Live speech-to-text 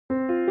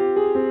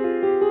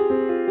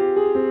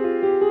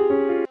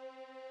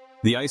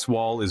The ice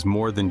wall is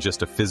more than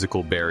just a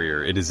physical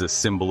barrier, it is a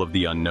symbol of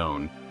the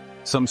unknown.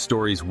 Some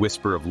stories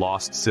whisper of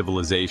lost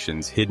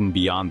civilizations hidden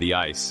beyond the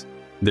ice,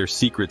 their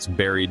secrets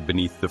buried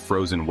beneath the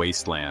frozen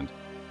wasteland.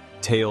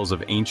 Tales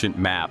of ancient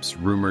maps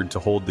rumored to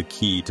hold the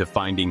key to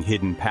finding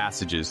hidden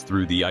passages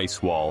through the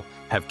ice wall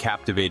have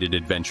captivated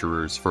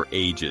adventurers for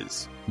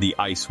ages. The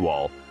ice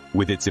wall,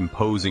 with its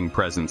imposing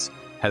presence,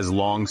 has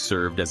long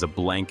served as a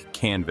blank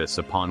canvas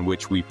upon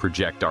which we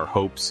project our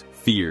hopes,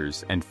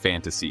 fears, and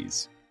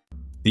fantasies.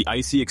 The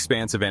icy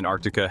expanse of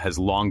Antarctica has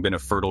long been a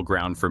fertile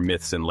ground for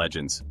myths and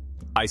legends.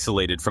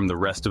 Isolated from the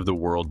rest of the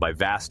world by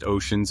vast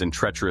oceans and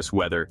treacherous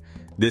weather,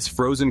 this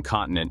frozen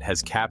continent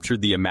has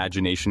captured the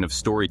imagination of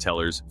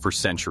storytellers for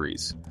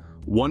centuries.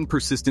 One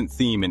persistent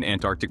theme in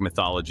Antarctic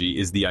mythology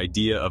is the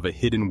idea of a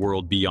hidden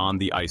world beyond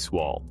the ice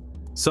wall.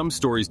 Some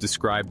stories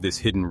describe this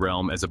hidden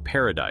realm as a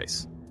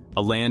paradise,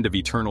 a land of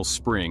eternal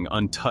spring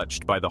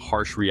untouched by the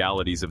harsh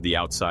realities of the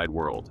outside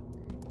world.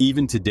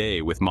 Even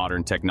today, with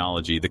modern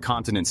technology, the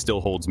continent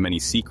still holds many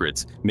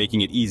secrets,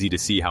 making it easy to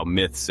see how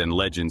myths and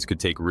legends could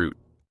take root.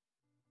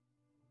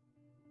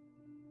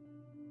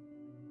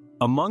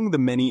 Among the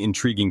many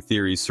intriguing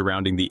theories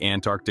surrounding the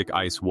Antarctic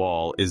ice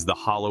wall is the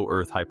hollow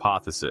Earth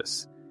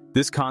hypothesis.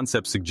 This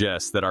concept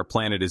suggests that our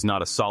planet is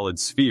not a solid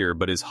sphere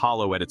but is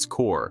hollow at its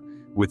core,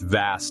 with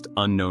vast,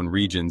 unknown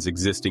regions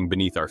existing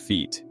beneath our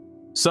feet.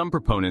 Some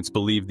proponents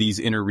believe these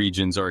inner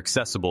regions are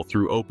accessible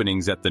through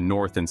openings at the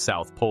North and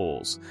South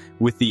poles,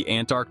 with the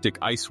Antarctic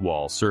ice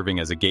wall serving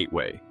as a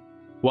gateway.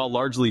 While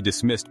largely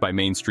dismissed by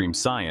mainstream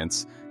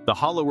science, the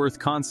hollow Earth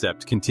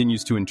concept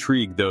continues to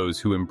intrigue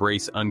those who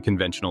embrace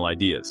unconventional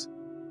ideas.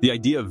 The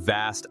idea of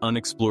vast,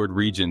 unexplored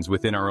regions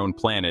within our own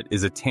planet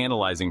is a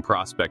tantalizing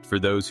prospect for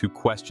those who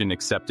question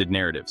accepted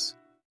narratives.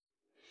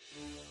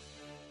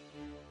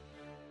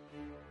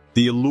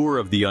 The allure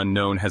of the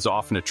unknown has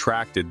often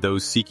attracted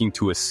those seeking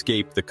to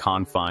escape the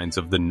confines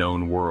of the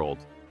known world.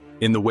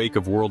 In the wake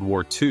of World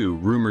War II,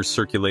 rumors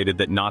circulated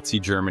that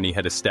Nazi Germany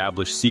had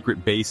established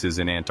secret bases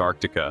in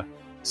Antarctica.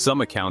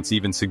 Some accounts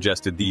even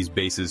suggested these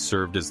bases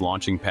served as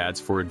launching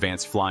pads for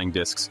advanced flying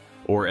discs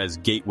or as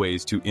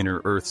gateways to inner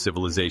Earth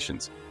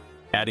civilizations.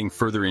 Adding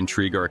further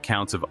intrigue are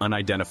accounts of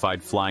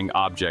unidentified flying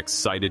objects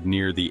sighted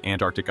near the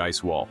Antarctic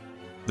ice wall.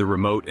 The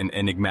remote and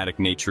enigmatic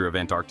nature of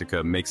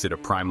Antarctica makes it a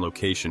prime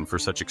location for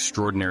such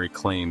extraordinary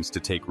claims to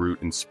take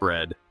root and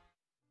spread.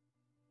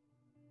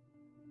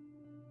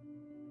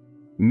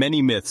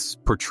 Many myths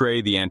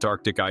portray the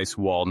Antarctic ice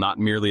wall not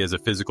merely as a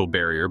physical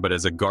barrier but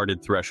as a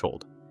guarded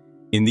threshold.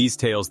 In these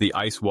tales, the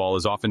ice wall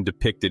is often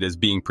depicted as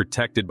being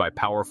protected by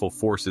powerful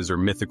forces or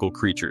mythical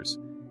creatures.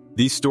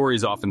 These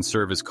stories often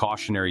serve as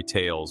cautionary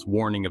tales,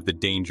 warning of the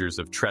dangers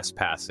of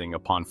trespassing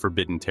upon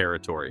forbidden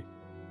territory.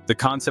 The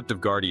concept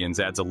of guardians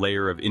adds a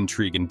layer of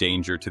intrigue and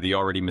danger to the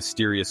already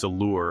mysterious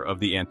allure of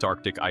the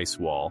Antarctic ice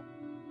wall.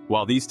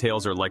 While these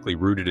tales are likely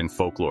rooted in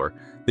folklore,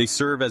 they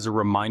serve as a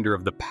reminder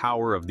of the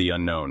power of the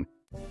unknown.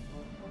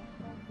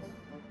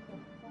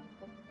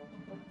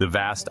 The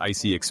vast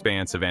icy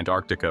expanse of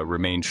Antarctica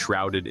remained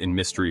shrouded in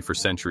mystery for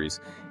centuries.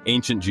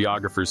 Ancient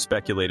geographers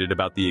speculated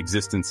about the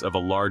existence of a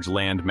large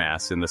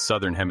landmass in the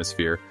southern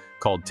hemisphere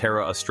called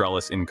Terra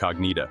Australis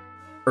Incognita.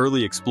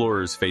 Early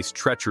explorers faced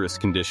treacherous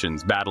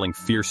conditions, battling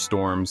fierce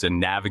storms and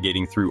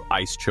navigating through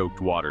ice-choked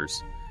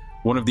waters.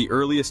 One of the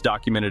earliest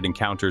documented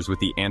encounters with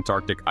the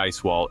Antarctic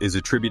ice wall is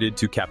attributed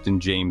to Captain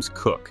James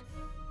Cook.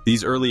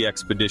 These early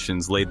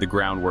expeditions laid the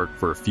groundwork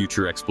for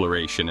future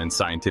exploration and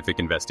scientific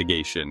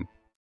investigation.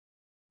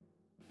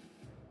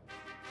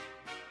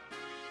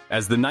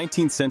 As the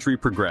 19th century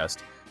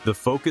progressed, the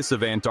focus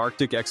of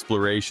Antarctic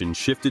exploration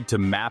shifted to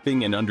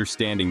mapping and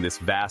understanding this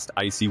vast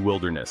icy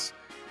wilderness.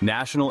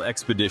 National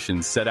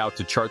expeditions set out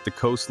to chart the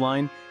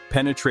coastline,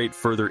 penetrate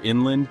further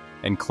inland,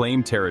 and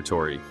claim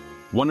territory.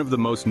 One of the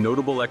most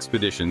notable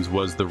expeditions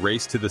was the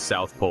Race to the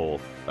South Pole,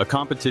 a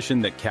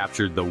competition that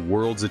captured the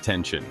world's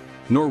attention.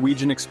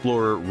 Norwegian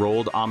explorer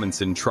Roald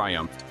Amundsen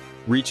triumphed,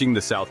 reaching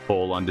the South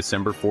Pole on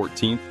December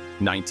 14,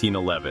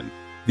 1911.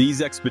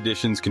 These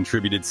expeditions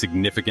contributed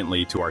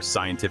significantly to our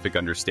scientific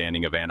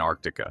understanding of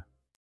Antarctica.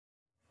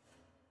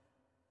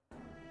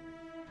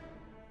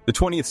 The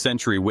 20th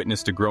century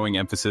witnessed a growing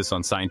emphasis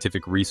on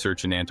scientific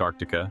research in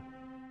Antarctica.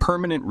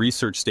 Permanent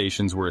research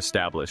stations were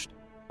established,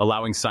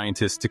 allowing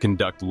scientists to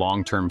conduct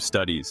long-term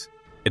studies.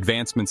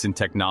 Advancements in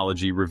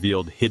technology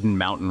revealed hidden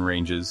mountain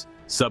ranges,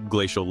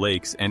 subglacial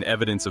lakes, and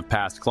evidence of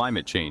past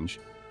climate change.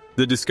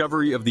 The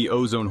discovery of the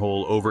ozone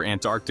hole over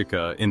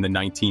Antarctica in the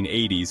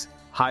 1980s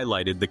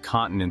highlighted the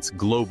continent's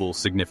global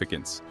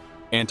significance.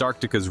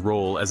 Antarctica's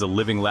role as a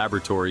living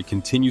laboratory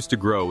continues to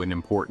grow in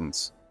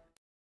importance.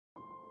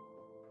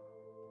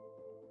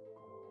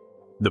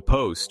 The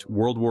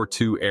post-World War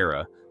II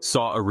era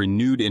saw a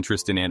renewed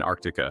interest in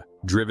Antarctica,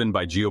 driven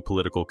by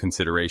geopolitical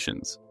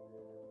considerations.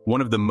 One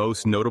of the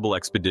most notable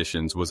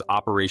expeditions was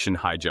Operation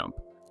High Jump,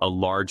 a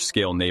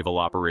large-scale naval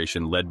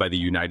operation led by the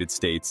United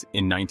States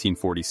in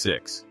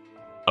 1946.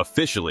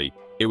 Officially,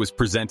 it was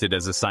presented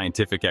as a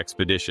scientific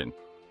expedition,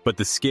 but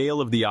the scale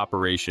of the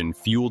operation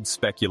fueled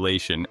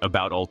speculation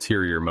about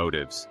ulterior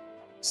motives.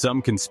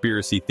 Some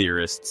conspiracy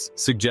theorists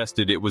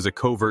suggested it was a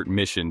covert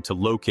mission to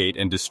locate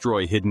and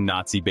destroy hidden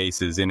Nazi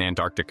bases in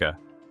Antarctica.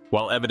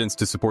 While evidence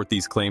to support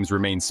these claims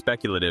remains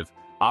speculative,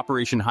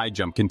 Operation High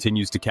Jump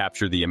continues to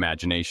capture the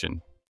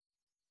imagination.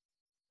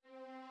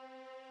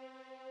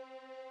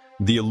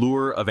 The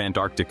allure of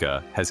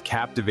Antarctica has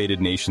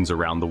captivated nations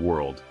around the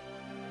world.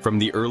 From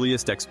the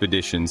earliest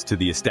expeditions to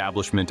the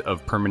establishment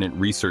of permanent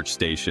research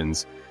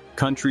stations,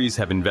 countries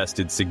have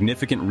invested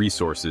significant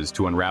resources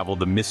to unravel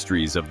the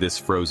mysteries of this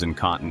frozen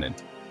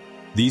continent.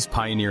 These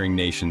pioneering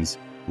nations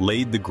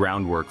laid the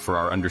groundwork for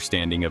our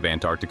understanding of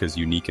Antarctica's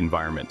unique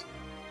environment.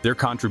 Their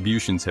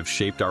contributions have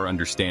shaped our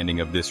understanding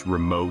of this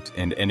remote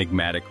and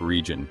enigmatic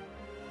region.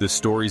 The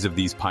stories of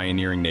these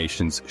pioneering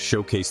nations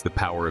showcase the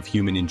power of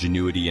human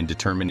ingenuity and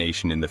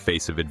determination in the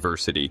face of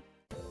adversity.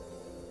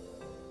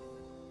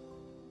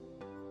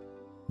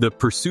 The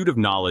pursuit of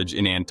knowledge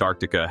in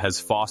Antarctica has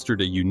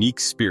fostered a unique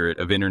spirit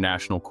of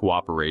international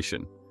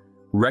cooperation.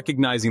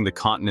 Recognizing the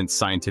continent's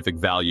scientific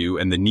value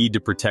and the need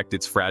to protect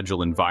its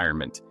fragile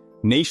environment,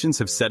 nations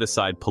have set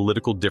aside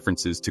political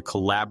differences to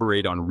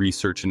collaborate on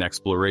research and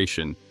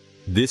exploration.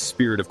 This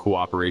spirit of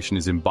cooperation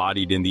is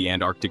embodied in the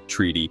Antarctic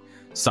Treaty,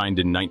 signed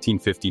in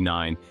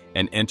 1959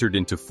 and entered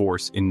into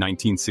force in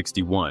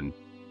 1961.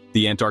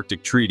 The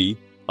Antarctic Treaty,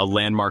 a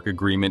landmark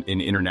agreement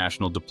in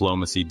international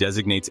diplomacy,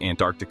 designates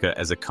Antarctica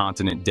as a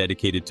continent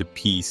dedicated to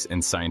peace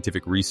and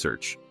scientific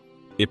research.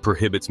 It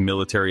prohibits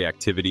military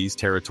activities,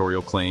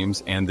 territorial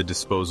claims, and the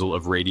disposal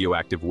of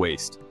radioactive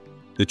waste.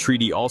 The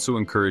treaty also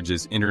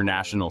encourages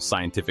international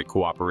scientific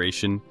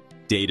cooperation,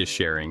 data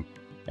sharing,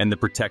 and the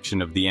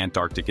protection of the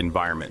Antarctic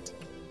environment.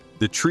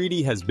 The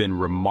treaty has been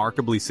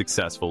remarkably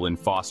successful in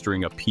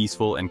fostering a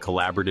peaceful and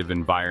collaborative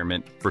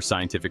environment for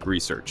scientific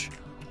research.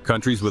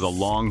 Countries with a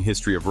long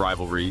history of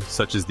rivalry,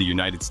 such as the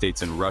United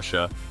States and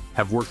Russia,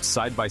 have worked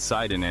side by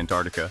side in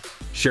Antarctica,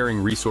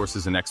 sharing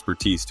resources and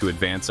expertise to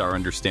advance our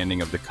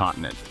understanding of the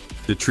continent.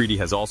 The treaty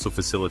has also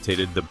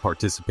facilitated the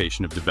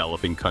participation of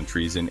developing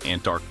countries in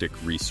Antarctic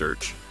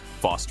research,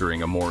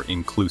 fostering a more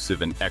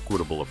inclusive and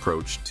equitable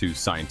approach to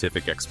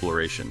scientific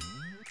exploration.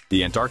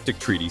 The Antarctic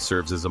Treaty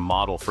serves as a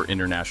model for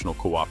international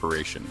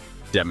cooperation,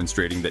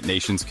 demonstrating that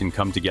nations can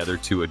come together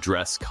to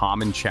address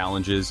common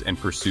challenges and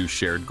pursue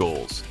shared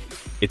goals.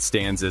 It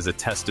stands as a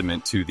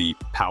testament to the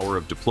power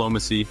of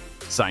diplomacy,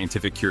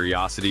 scientific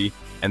curiosity,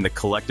 and the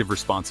collective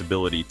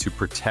responsibility to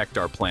protect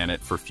our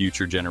planet for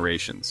future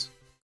generations.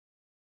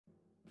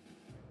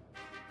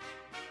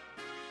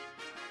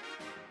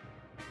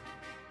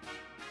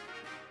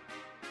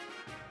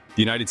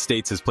 The United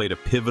States has played a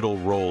pivotal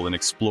role in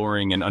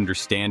exploring and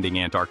understanding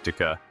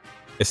Antarctica,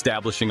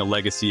 establishing a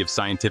legacy of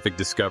scientific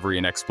discovery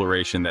and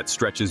exploration that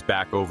stretches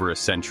back over a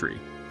century.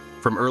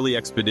 From early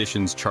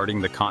expeditions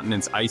charting the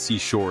continent's icy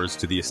shores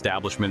to the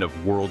establishment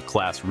of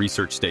world-class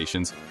research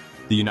stations,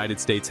 the United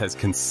States has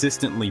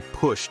consistently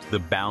pushed the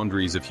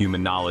boundaries of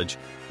human knowledge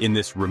in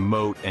this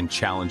remote and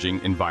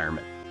challenging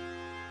environment.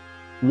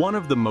 One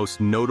of the most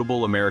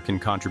notable American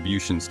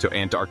contributions to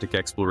Antarctic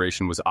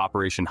exploration was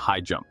Operation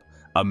High Jump,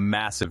 a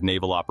massive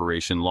naval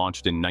operation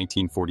launched in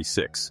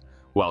 1946.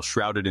 While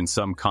shrouded in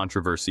some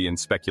controversy and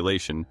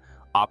speculation,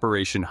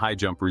 Operation High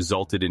Jump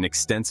resulted in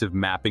extensive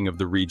mapping of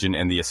the region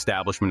and the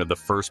establishment of the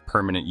first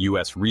permanent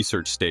U.S.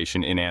 research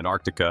station in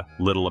Antarctica,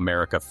 Little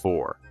America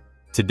 4.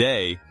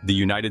 Today, the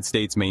United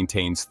States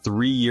maintains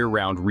 3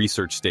 year-round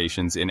research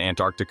stations in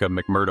Antarctica: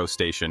 McMurdo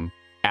Station,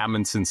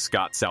 Amundsen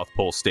Scott South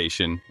Pole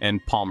Station,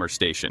 and Palmer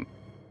Station.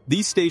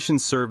 These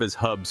stations serve as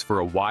hubs for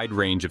a wide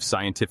range of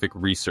scientific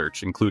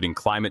research, including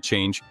climate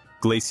change,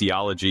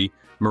 glaciology,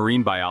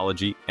 marine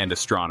biology, and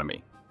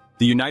astronomy.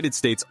 The United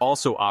States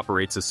also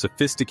operates a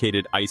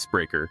sophisticated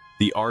icebreaker,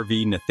 the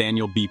RV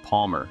Nathaniel B.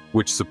 Palmer,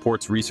 which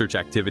supports research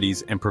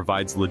activities and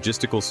provides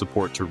logistical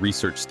support to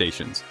research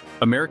stations.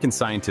 American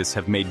scientists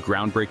have made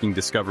groundbreaking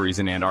discoveries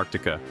in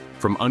Antarctica,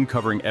 from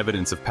uncovering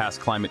evidence of past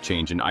climate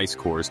change in ice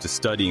cores to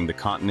studying the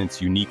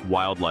continent's unique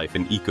wildlife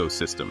and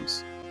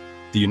ecosystems.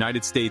 The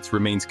United States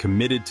remains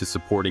committed to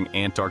supporting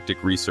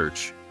Antarctic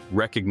research,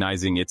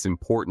 recognizing its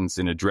importance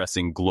in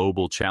addressing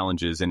global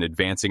challenges and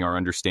advancing our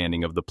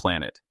understanding of the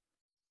planet.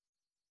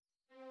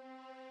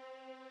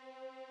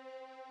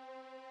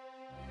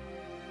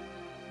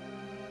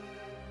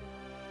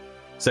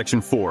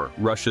 Section 4.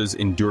 Russia's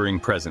enduring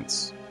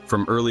presence.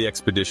 From early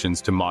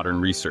expeditions to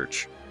modern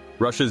research.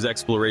 Russia's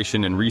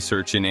exploration and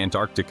research in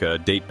Antarctica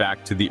date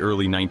back to the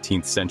early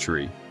 19th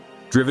century.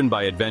 Driven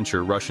by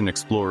adventure, Russian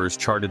explorers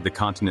charted the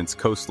continent's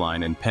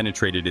coastline and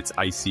penetrated its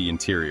icy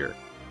interior.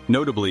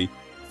 Notably,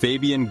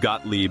 Fabian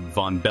Gottlieb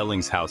von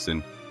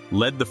Bellingshausen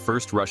led the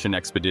first Russian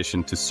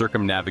expedition to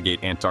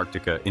circumnavigate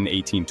Antarctica in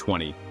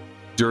 1820.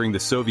 During the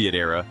Soviet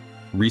era,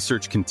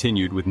 research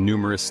continued with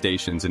numerous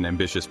stations and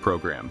ambitious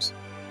programs.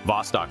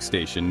 Vostok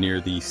Station,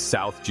 near the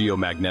South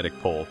Geomagnetic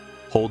Pole,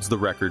 holds the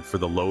record for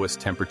the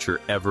lowest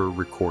temperature ever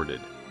recorded.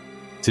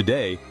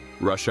 Today,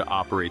 Russia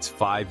operates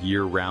 5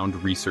 year-round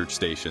research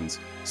stations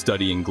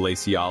studying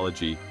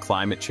glaciology,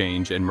 climate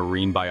change, and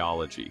marine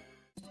biology.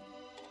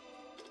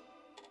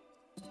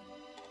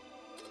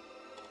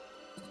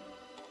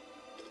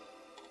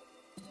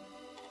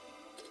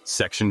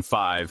 Section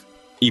 5.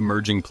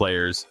 Emerging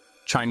players.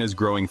 China's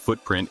growing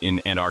footprint in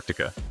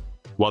Antarctica.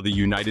 While the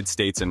United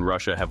States and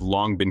Russia have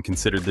long been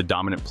considered the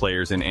dominant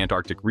players in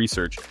Antarctic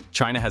research,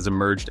 China has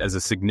emerged as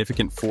a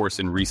significant force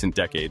in recent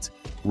decades,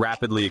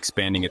 rapidly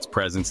expanding its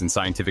presence in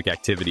scientific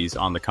activities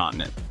on the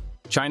continent.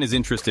 China's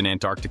interest in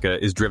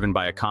Antarctica is driven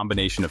by a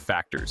combination of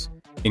factors,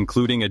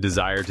 including a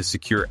desire to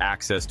secure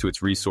access to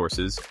its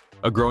resources,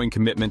 a growing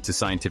commitment to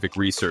scientific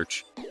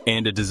research,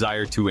 and a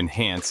desire to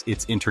enhance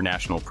its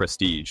international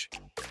prestige.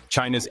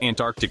 China's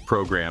Antarctic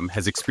program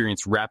has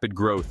experienced rapid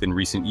growth in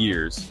recent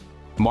years,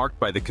 marked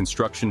by the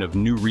construction of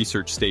new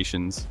research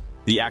stations,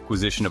 the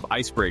acquisition of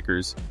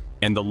icebreakers,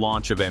 and the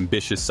launch of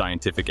ambitious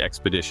scientific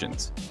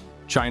expeditions.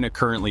 China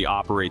currently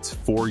operates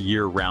 4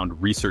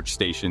 year-round research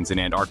stations in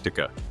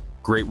Antarctica: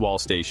 Great Wall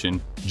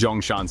Station,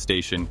 Zhongshan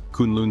Station,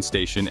 Kunlun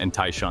Station, and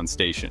Taishan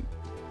Station.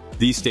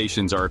 These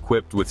stations are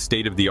equipped with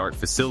state-of-the-art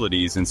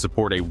facilities and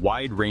support a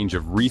wide range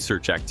of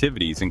research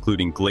activities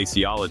including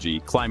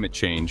glaciology, climate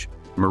change,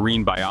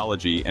 marine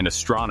biology, and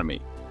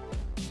astronomy.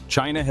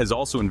 China has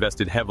also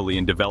invested heavily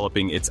in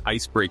developing its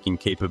ice-breaking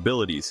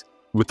capabilities,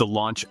 with the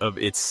launch of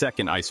its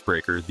second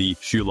icebreaker, the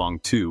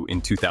Xulong-2,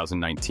 in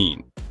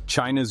 2019.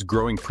 China's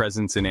growing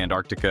presence in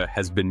Antarctica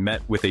has been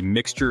met with a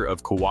mixture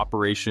of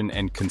cooperation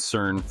and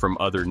concern from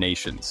other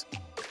nations.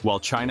 While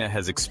China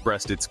has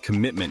expressed its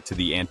commitment to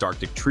the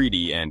Antarctic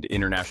Treaty and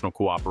international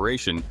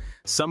cooperation,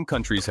 some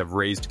countries have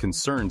raised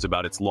concerns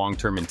about its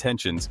long-term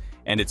intentions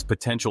and its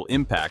potential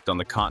impact on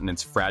the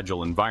continent's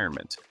fragile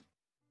environment.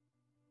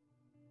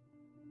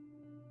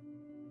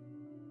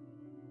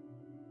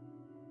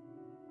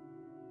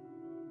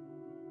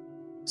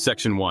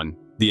 Section 1.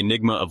 The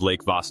Enigma of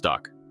Lake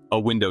Vostok, a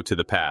window to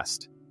the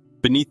past.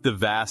 Beneath the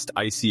vast,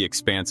 icy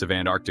expanse of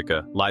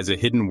Antarctica lies a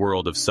hidden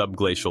world of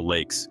subglacial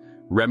lakes,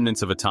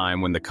 remnants of a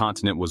time when the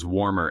continent was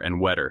warmer and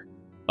wetter.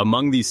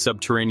 Among these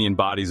subterranean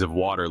bodies of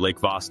water, Lake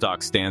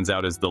Vostok stands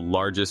out as the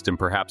largest and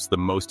perhaps the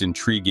most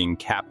intriguing,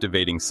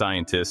 captivating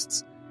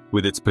scientists,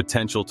 with its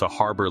potential to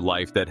harbor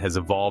life that has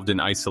evolved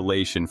in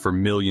isolation for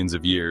millions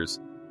of years.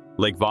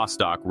 Lake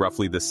Vostok,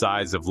 roughly the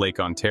size of Lake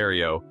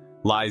Ontario,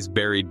 lies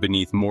buried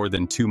beneath more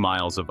than 2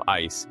 miles of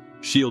ice,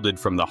 shielded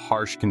from the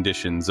harsh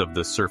conditions of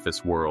the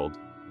surface world.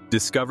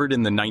 Discovered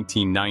in the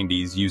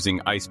 1990s using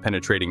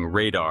ice-penetrating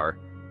radar,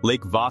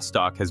 Lake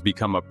Vostok has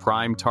become a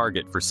prime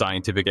target for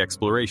scientific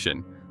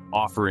exploration,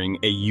 offering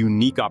a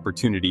unique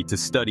opportunity to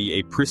study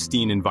a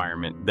pristine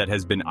environment that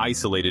has been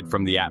isolated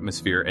from the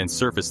atmosphere and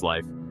surface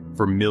life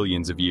for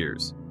millions of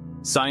years.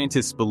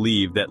 Scientists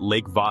believe that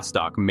Lake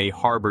Vostok may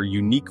harbor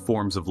unique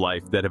forms of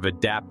life that have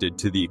adapted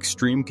to the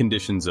extreme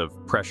conditions of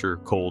pressure,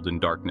 cold,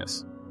 and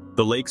darkness.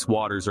 The lake's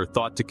waters are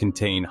thought to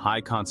contain high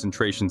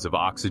concentrations of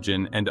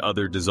oxygen and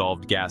other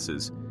dissolved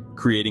gases,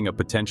 creating a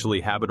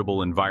potentially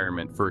habitable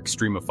environment for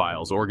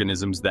extremophiles,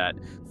 organisms that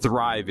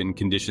thrive in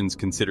conditions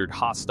considered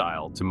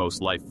hostile to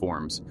most life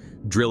forms.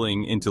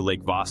 Drilling into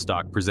Lake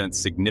Vostok presents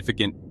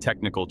significant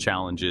technical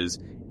challenges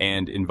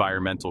and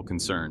environmental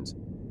concerns.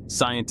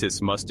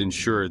 Scientists must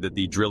ensure that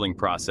the drilling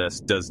process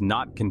does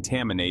not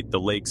contaminate the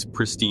lake's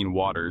pristine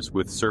waters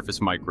with surface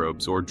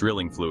microbes or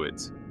drilling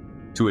fluids.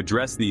 To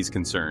address these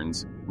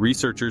concerns,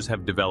 researchers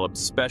have developed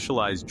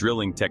specialized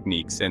drilling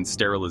techniques and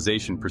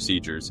sterilization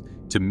procedures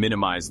to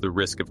minimize the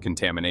risk of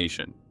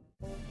contamination.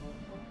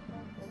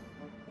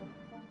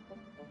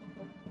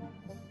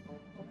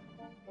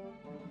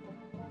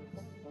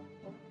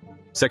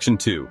 Section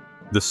 2.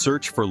 The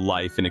search for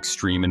life in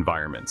extreme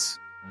environments.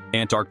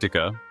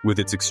 Antarctica, with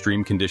its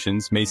extreme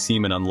conditions, may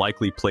seem an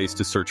unlikely place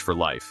to search for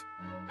life.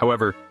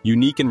 However,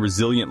 unique and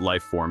resilient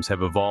life forms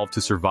have evolved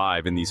to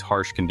survive in these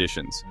harsh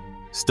conditions.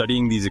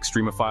 Studying these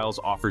extremophiles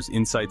offers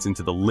insights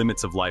into the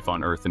limits of life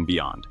on Earth and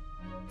beyond.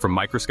 From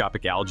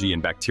microscopic algae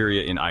and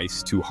bacteria in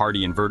ice to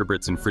hardy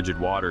invertebrates in frigid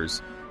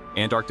waters,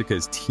 Antarctica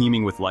is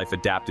teeming with life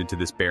adapted to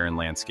this barren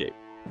landscape.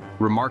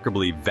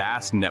 Remarkably,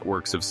 vast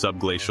networks of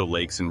subglacial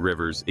lakes and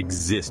rivers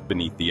exist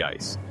beneath the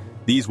ice.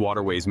 These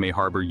waterways may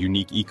harbor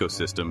unique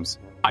ecosystems,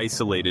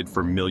 isolated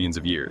for millions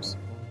of years.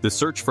 The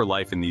search for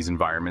life in these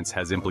environments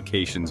has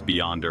implications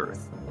beyond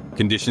Earth.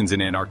 Conditions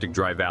in Antarctic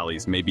dry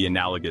valleys may be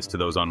analogous to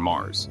those on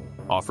Mars,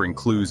 offering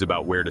clues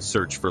about where to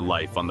search for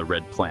life on the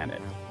red planet.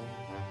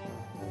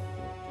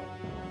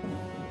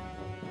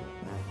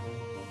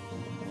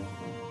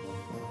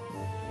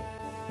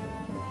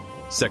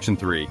 Section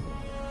 3.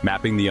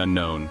 Mapping the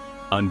unknown,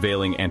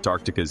 unveiling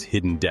Antarctica's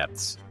hidden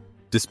depths.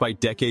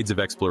 Despite decades of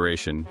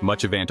exploration,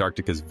 much of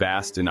Antarctica's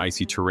vast and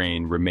icy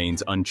terrain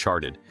remains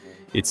uncharted,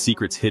 its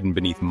secrets hidden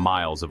beneath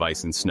miles of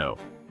ice and snow.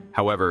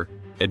 However,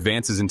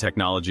 advances in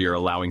technology are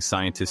allowing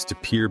scientists to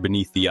peer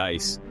beneath the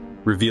ice,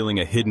 revealing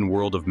a hidden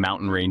world of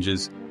mountain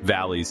ranges,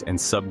 valleys, and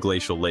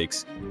subglacial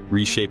lakes,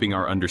 reshaping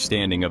our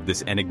understanding of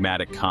this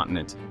enigmatic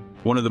continent.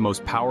 One of the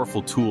most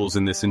powerful tools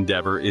in this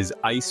endeavor is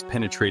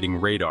ice-penetrating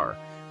radar,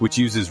 which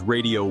uses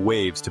radio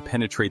waves to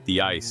penetrate the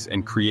ice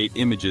and create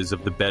images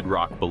of the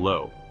bedrock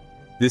below.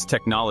 This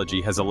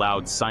technology has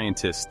allowed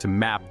scientists to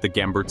map the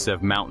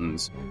Gamburtsev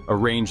Mountains, a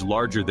range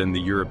larger than the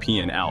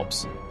European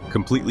Alps,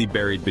 completely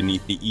buried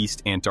beneath the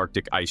East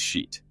Antarctic ice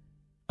sheet.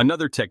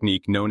 Another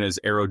technique known as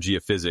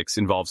aerogeophysics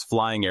involves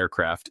flying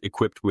aircraft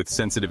equipped with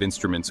sensitive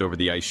instruments over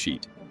the ice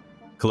sheet,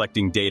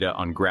 collecting data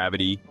on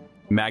gravity,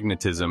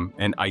 magnetism,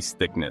 and ice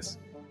thickness.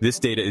 This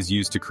data is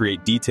used to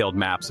create detailed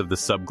maps of the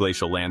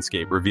subglacial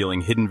landscape,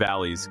 revealing hidden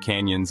valleys,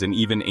 canyons, and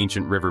even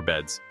ancient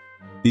riverbeds.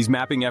 These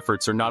mapping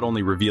efforts are not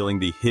only revealing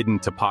the hidden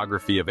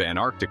topography of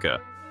Antarctica,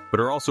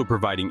 but are also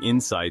providing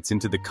insights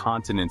into the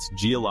continent's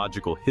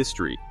geological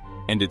history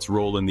and its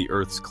role in the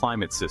Earth's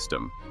climate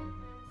system.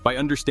 By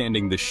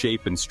understanding the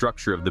shape and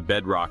structure of the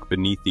bedrock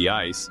beneath the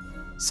ice,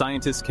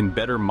 scientists can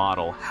better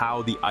model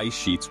how the ice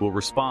sheets will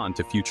respond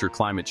to future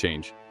climate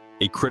change,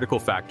 a critical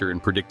factor in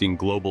predicting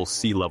global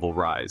sea level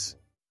rise.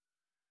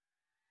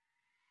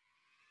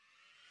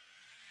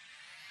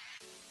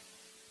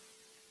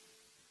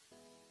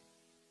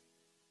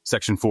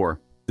 Section 4.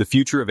 The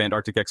future of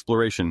Antarctic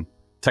exploration,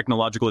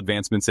 technological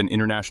advancements and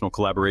international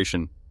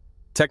collaboration.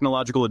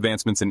 Technological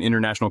advancements and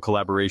international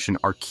collaboration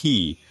are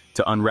key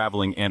to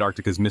unraveling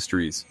Antarctica's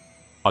mysteries.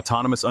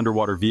 Autonomous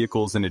underwater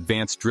vehicles and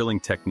advanced drilling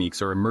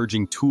techniques are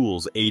emerging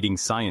tools aiding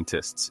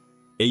scientists.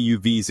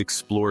 AUVs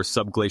explore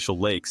subglacial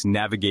lakes,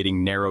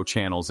 navigating narrow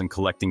channels and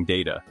collecting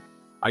data.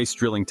 Ice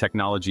drilling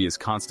technology is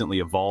constantly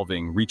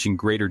evolving, reaching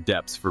greater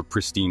depths for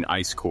pristine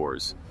ice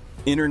cores.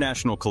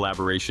 International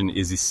collaboration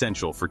is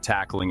essential for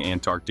tackling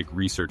Antarctic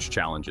research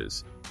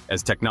challenges.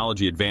 As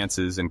technology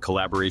advances and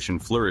collaboration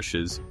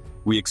flourishes,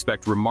 we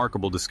expect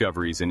remarkable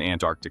discoveries in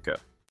Antarctica.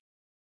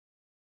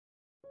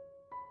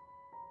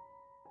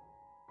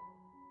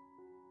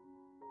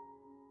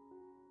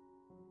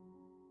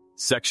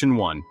 Section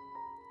 1.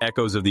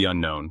 Echoes of the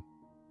Unknown.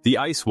 The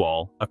ice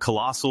wall, a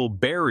colossal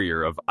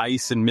barrier of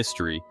ice and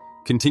mystery,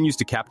 continues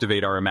to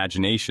captivate our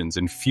imaginations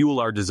and fuel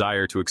our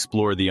desire to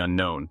explore the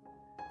unknown.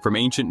 From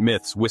ancient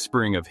myths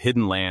whispering of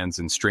hidden lands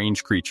and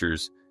strange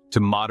creatures, to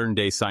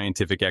modern-day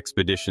scientific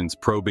expeditions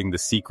probing the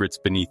secrets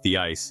beneath the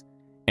ice,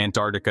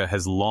 Antarctica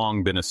has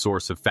long been a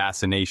source of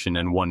fascination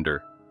and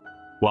wonder.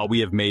 While we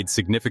have made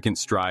significant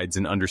strides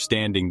in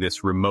understanding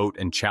this remote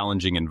and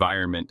challenging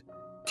environment,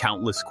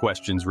 countless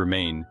questions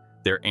remain,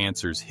 their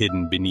answers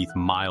hidden beneath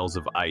miles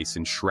of ice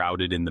and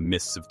shrouded in the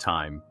mists of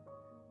time.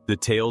 The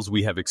tales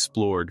we have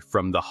explored,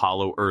 from the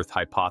Hollow Earth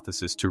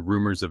hypothesis to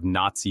rumors of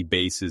Nazi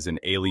bases and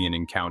alien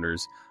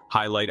encounters,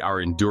 highlight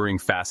our enduring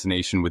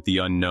fascination with the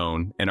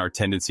unknown and our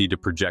tendency to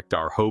project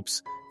our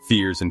hopes,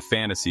 fears, and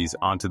fantasies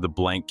onto the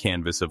blank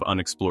canvas of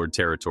unexplored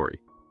territory.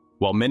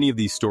 While many of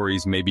these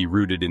stories may be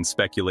rooted in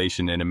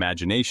speculation and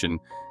imagination,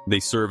 they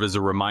serve as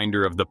a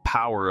reminder of the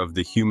power of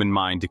the human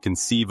mind to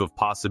conceive of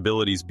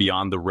possibilities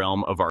beyond the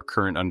realm of our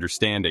current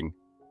understanding.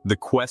 The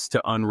quest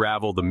to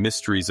unravel the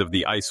mysteries of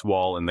the ice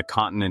wall and the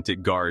continent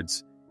it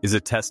guards is a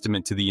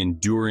testament to the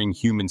enduring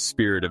human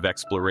spirit of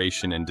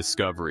exploration and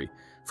discovery.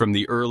 From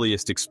the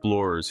earliest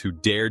explorers who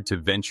dared to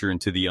venture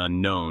into the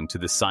unknown to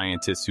the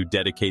scientists who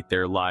dedicate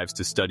their lives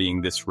to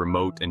studying this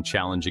remote and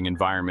challenging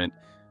environment,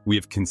 we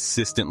have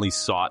consistently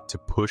sought to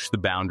push the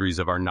boundaries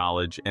of our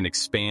knowledge and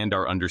expand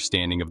our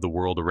understanding of the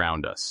world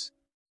around us.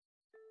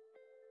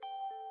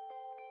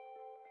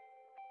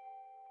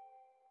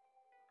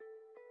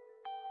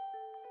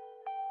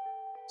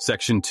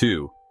 Section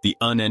 2. The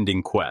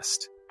Unending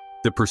Quest.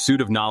 The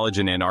pursuit of knowledge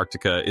in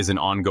Antarctica is an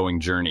ongoing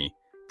journey,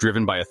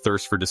 driven by a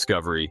thirst for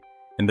discovery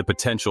and the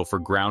potential for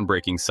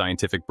groundbreaking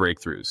scientific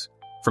breakthroughs.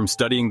 From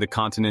studying the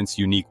continent's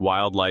unique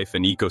wildlife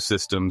and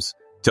ecosystems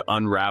to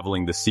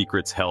unraveling the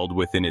secrets held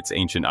within its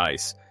ancient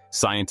ice,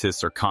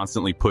 scientists are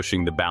constantly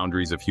pushing the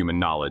boundaries of human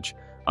knowledge.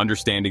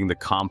 Understanding the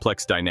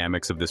complex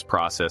dynamics of this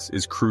process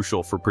is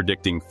crucial for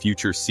predicting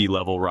future sea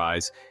level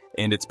rise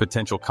and its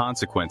potential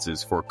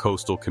consequences for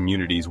coastal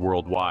communities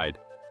worldwide.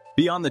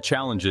 Beyond the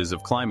challenges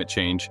of climate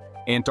change,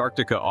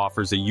 Antarctica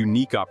offers a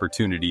unique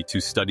opportunity to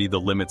study the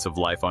limits of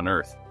life on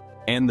Earth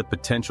and the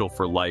potential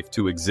for life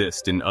to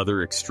exist in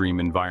other extreme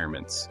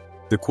environments.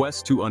 The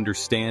quest to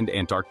understand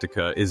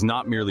Antarctica is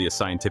not merely a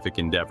scientific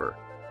endeavor.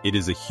 It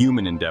is a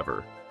human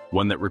endeavor,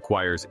 one that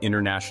requires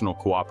international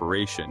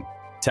cooperation,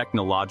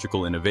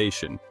 technological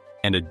innovation,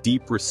 and a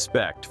deep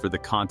respect for the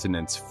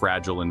continent's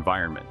fragile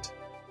environment.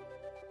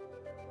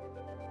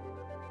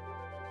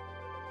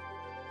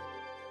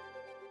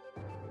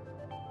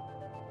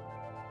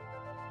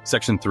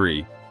 Section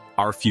 3.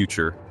 Our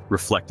future,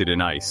 reflected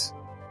in ice.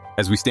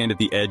 As we stand at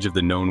the edge of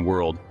the known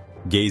world,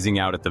 gazing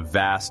out at the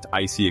vast,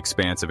 icy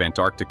expanse of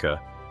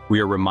Antarctica, we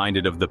are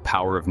reminded of the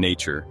power of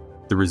nature,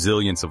 the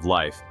resilience of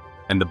life,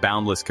 and the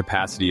boundless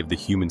capacity of the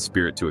human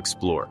spirit to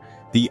explore.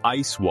 The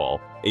ice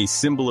wall, a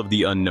symbol of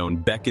the unknown,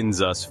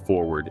 beckons us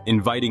forward,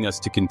 inviting us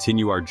to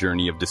continue our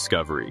journey of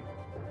discovery.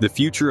 The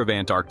future of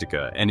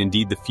Antarctica, and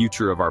indeed the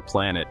future of our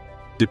planet,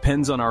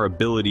 depends on our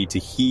ability to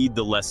heed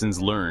the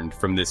lessons learned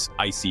from this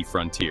icy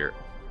frontier.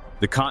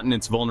 The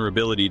continent's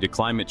vulnerability to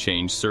climate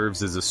change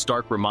serves as a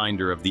stark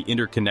reminder of the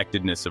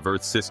interconnectedness of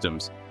Earth's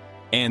systems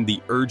and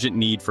the urgent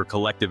need for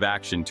collective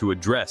action to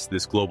address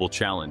this global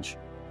challenge.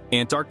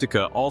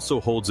 Antarctica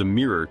also holds a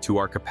mirror to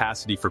our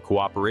capacity for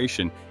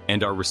cooperation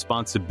and our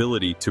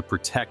responsibility to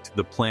protect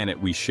the planet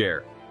we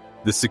share.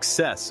 The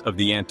success of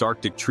the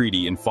Antarctic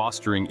Treaty in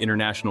fostering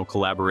international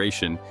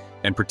collaboration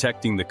and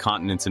protecting the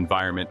continent's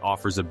environment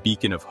offers a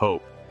beacon of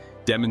hope,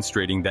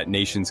 demonstrating that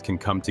nations can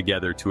come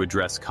together to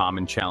address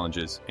common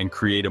challenges and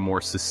create a more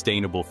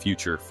sustainable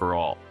future for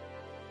all.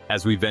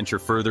 As we venture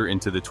further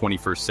into the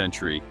 21st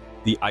century,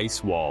 the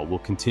ice wall will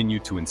continue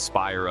to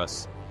inspire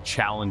us,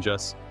 challenge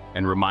us,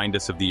 and remind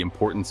us of the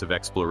importance of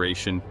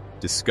exploration,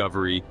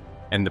 discovery,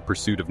 and the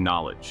pursuit of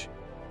knowledge.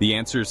 The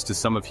answers to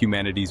some of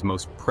humanity's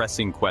most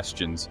pressing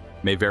questions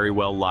may very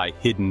well lie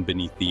hidden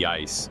beneath the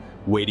ice,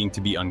 waiting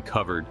to be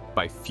uncovered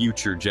by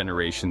future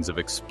generations of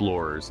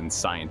explorers and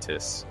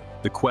scientists.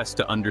 The quest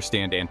to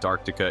understand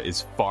Antarctica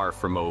is far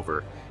from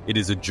over. It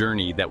is a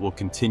journey that will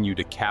continue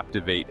to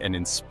captivate and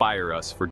inspire us for